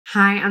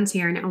Hi, I'm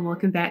Teryn and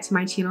welcome back to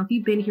my channel. If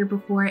you've been here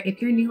before,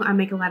 if you're new, I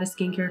make a lot of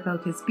skincare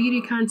focused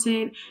beauty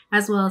content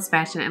as well as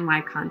fashion and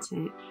life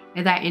content.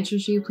 If that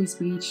interests you, please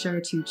be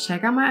sure to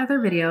check out my other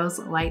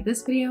videos, like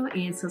this video,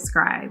 and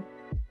subscribe.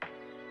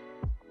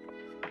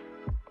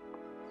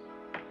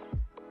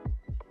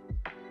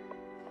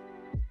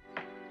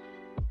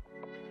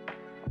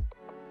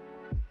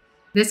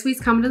 This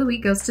week's comment of the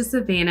week goes to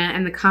Savannah,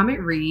 and the comment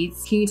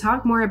reads, "Can you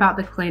talk more about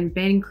the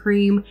Clindamycin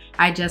cream?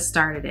 I just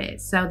started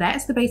it." So that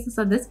is the basis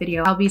of this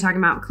video. I'll be talking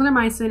about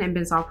clindamycin and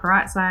benzoyl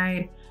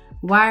peroxide,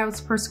 why I was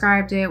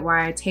prescribed it,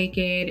 why I take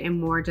it, and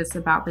more just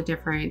about the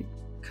different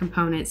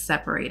components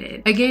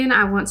separated. Again,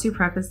 I want to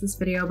preface this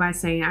video by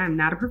saying I am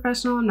not a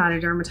professional, I'm not a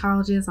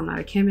dermatologist, I'm not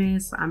a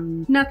chemist,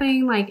 I'm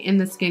nothing like in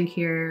the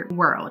skincare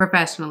world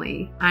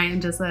professionally. I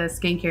am just a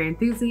skincare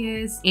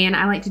enthusiast, and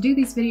I like to do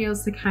these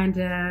videos to kind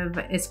of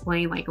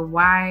explain like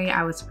why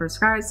I was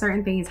prescribed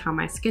certain things, how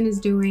my skin is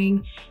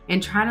doing,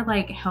 and try to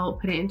like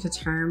help put it into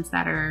terms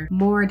that are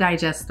more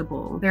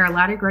digestible. There are a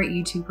lot of great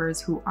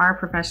YouTubers who are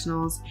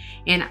professionals,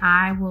 and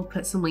I will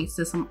put some links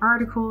to some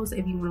articles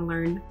if you want to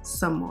learn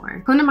some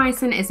more.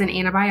 Clindamycin is an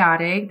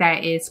antibiotic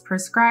that is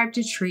prescribed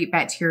to treat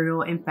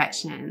bacterial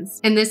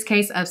infections. In this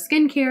case of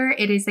skincare,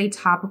 it is a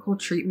topical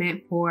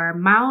treatment for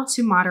mild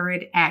to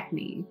moderate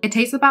acne. It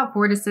takes about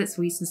 4 to 6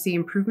 weeks to see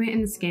improvement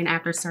in the skin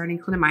after starting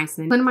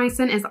clindamycin.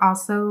 Clindamycin is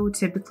also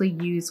typically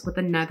used with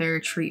another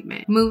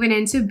treatment. Moving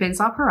into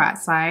benzoyl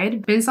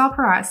peroxide. Benzoyl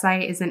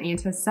peroxide is an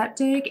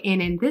antiseptic,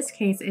 and in this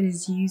case, it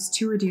is used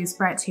to reduce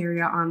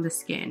bacteria on the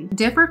skin.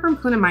 Different from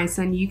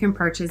clindamycin, you can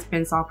purchase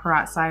benzoyl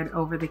peroxide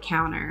over the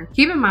counter.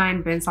 Keep in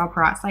mind, benzoyl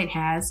peroxide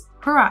has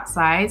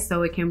peroxide,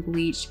 so it can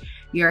bleach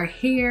your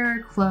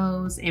hair,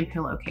 clothes, and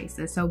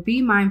pillowcases. So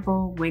be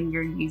mindful when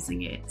you're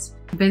using it.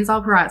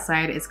 Benzoyl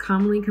peroxide is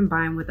commonly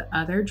combined with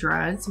other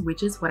drugs,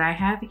 which is what I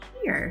have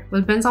here.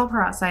 With benzoyl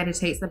peroxide, it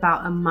takes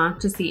about a month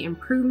to see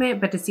improvement,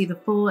 but to see the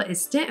full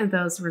extent of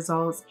those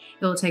results,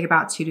 it will take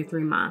about 2 to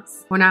 3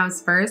 months. When I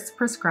was first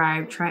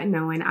prescribed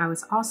tretinoin, I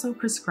was also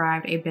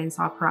prescribed a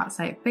benzoyl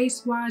peroxide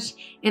face wash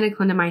and a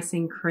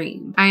clindamycin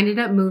cream. I ended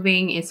up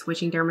moving and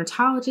switching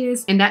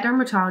dermatologists, and that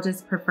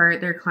dermatologist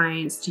preferred their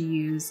clients to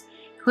use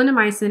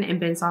clindamycin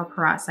and benzoyl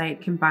peroxide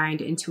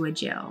combined into a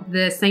gel.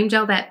 The same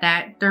gel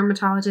that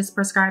dermatologist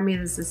prescribed me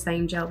is the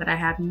same gel that I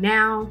have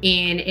now,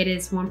 and it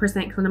is 1%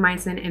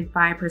 clindamycin and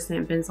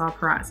 5% benzoyl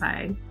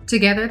peroxide.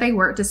 Together, they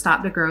work to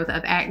stop the growth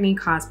of acne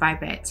caused by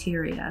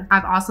bacteria.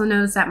 I've also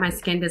noticed that my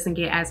skin doesn't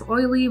get as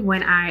oily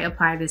when I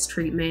apply this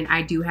treatment.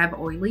 I do have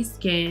oily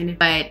skin,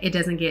 but it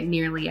doesn't get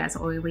nearly as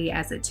oily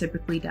as it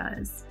typically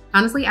does.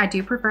 Honestly, I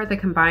do prefer the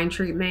combined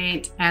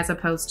treatment as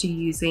opposed to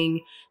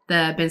using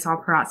the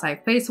benzoyl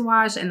peroxide face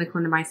wash and the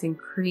clindamycin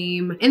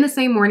cream in the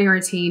same morning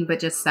routine, but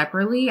just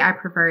separately. I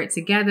prefer it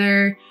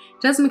together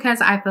just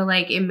because I feel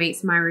like it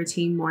makes my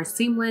routine more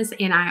seamless,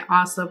 and I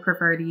also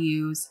prefer to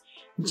use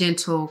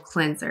gentle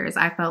cleansers.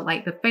 I felt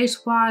like the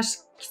face wash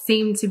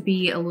seemed to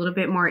be a little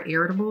bit more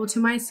irritable to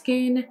my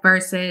skin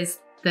versus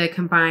the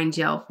combined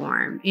gel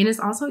form. And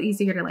it's also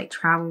easier to like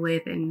travel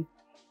with, and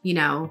you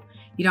know,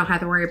 you don't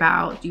have to worry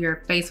about your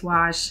face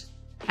wash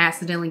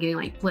accidentally getting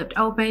like flipped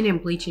open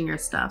and bleaching your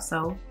stuff,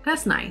 so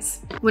that's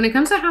nice. When it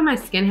comes to how my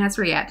skin has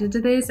reacted to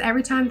this,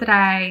 every time that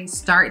I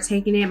start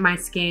taking it, my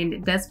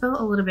skin does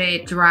feel a little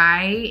bit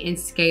dry and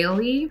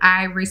scaly.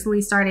 I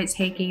recently started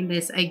taking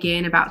this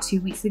again about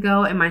 2 weeks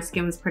ago, and my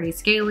skin was pretty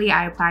scaly.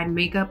 I applied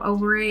makeup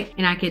over it,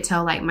 and I could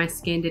tell like my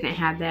skin didn't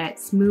have that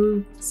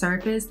smooth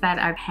surface that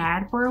I've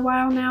had for a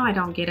while now. I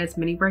don't get as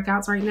many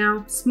breakouts right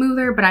now.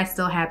 Smoother, but I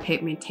still have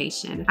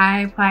pigmentation. I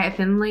apply a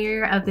thin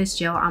layer of this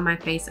gel on my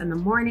face in the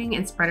morning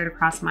and spread it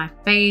across my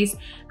face.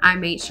 I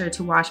made sure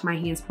to wash my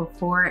hands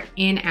before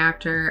and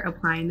after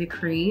applying the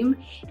cream,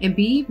 and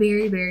be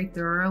very, very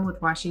thorough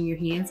with washing your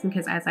hands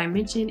because, as I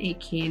mentioned,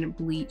 it can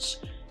bleach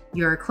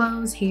your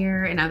clothes,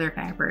 hair, and other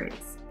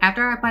fabrics.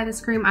 After I apply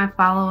this cream, I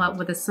follow up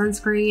with a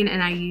sunscreen,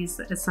 and I use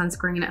a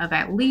sunscreen of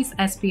at least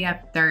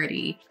SPF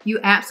 30. You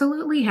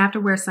absolutely have to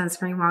wear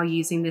sunscreen while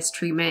using this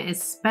treatment,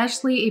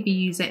 especially if you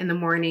use it in the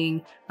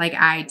morning like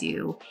I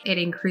do. It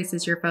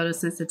increases your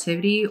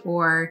photosensitivity,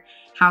 or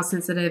how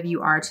sensitive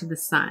you are to the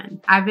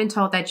sun. I've been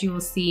told that you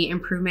will see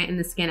improvement in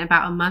the skin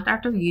about a month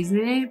after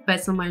using it,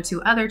 but similar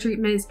to other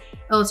treatments,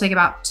 it will take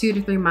about 2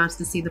 to 3 months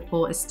to see the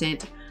full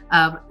extent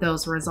of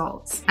those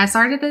results. I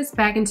started this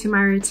back into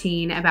my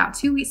routine about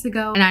 2 weeks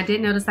ago, and I did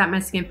notice that my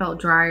skin felt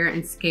drier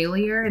and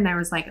scalier, and there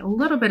was like a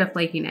little bit of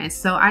flakiness.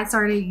 So I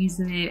started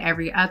using it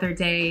every other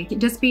day.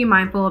 Just be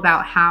mindful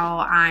about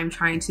how I'm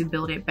trying to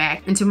build it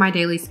back into my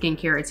daily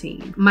skincare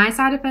routine. My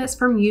side effects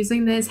from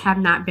using this have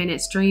not been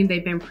extreme.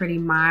 They've been pretty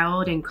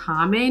mild and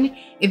common.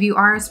 If you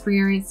are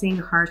experiencing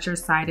harsher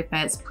side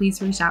effects,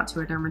 please reach out to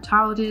a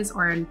dermatologist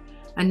or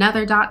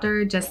another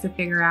doctor just to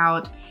figure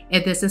out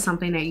if this is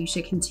something that you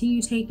should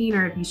continue taking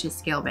or if you should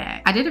scale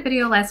back. I did a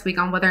video last week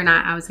on whether or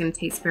not I was going to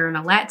take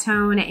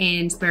spironolactone,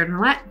 and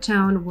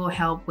spironolactone will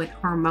help with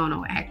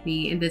hormonal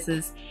acne, and this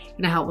is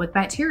going to help with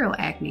bacterial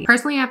acne.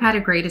 Personally, I've had a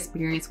great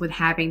experience with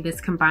having this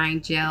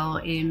combined gel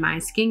in my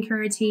skincare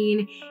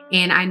routine,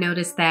 and I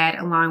noticed that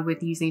along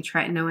with using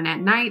tretinoin at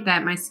night,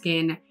 that my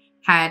skin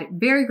had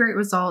very great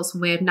results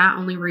with not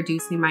only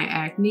reducing my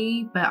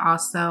acne, but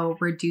also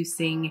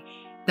reducing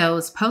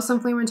those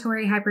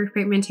post-inflammatory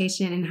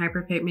hyperpigmentation and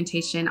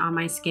hyperpigmentation on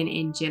my skin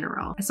in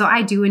general. So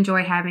I do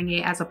enjoy having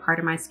it as a part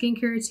of my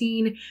skincare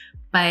routine,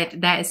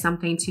 but that is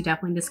something to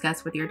definitely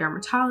discuss with your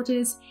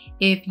dermatologist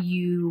if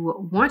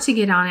you want to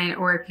get on it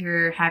or if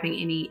you're having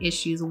any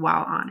issues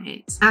while on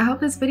it. I hope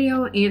this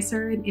video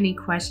answered any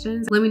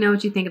questions. Let me know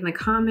what you think in the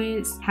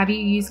comments. Have you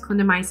used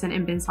clindamycin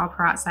and benzoyl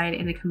peroxide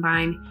in a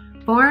combined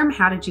form?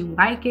 How did you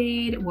like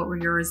it? What were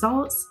your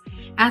results?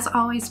 As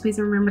always, please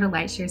remember to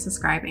like, share,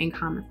 subscribe, and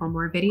comment for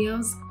more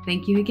videos.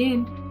 Thank you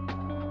again.